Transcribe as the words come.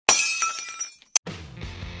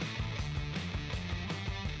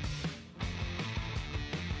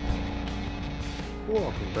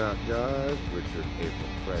Welcome back, guys. Richard April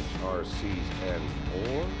French RCs and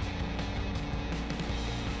more.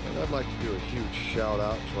 And I'd like to do a huge shout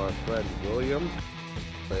out to our friend William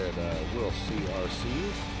at Will C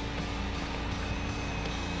RCs.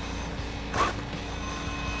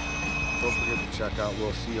 Don't forget to check out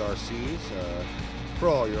Will C RCs for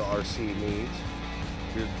all your RC needs.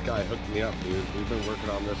 This guy hooked me up, dude. We've been working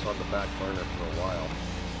on this on the back burner for a while.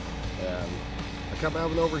 And I kept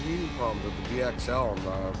having overheating problems with the VXL and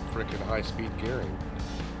the freaking high-speed gearing.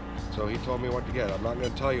 So he told me what to get. I'm not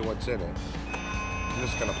going to tell you what's in it. I'm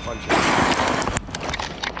just going to punch it.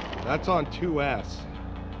 That's on 2S,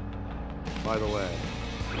 by the way.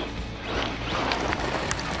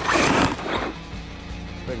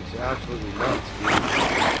 Thing's absolutely nuts, dude.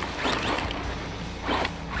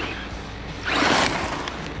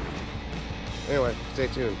 Anyway, stay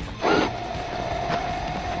tuned.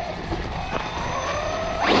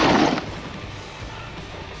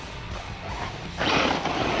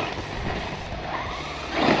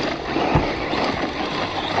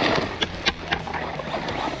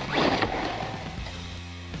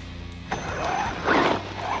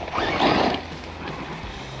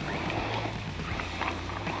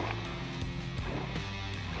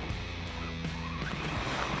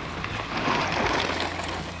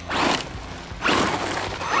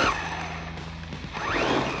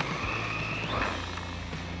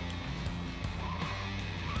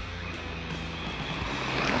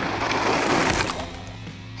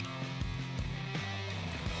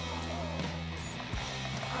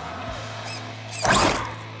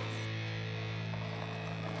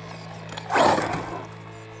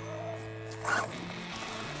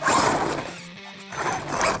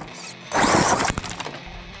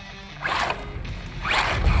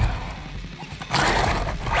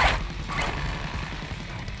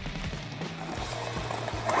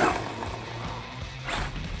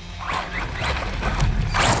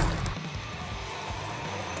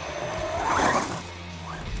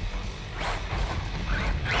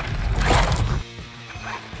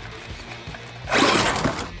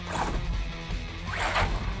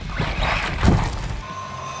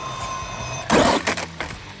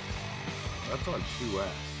 That's on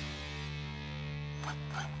 2S.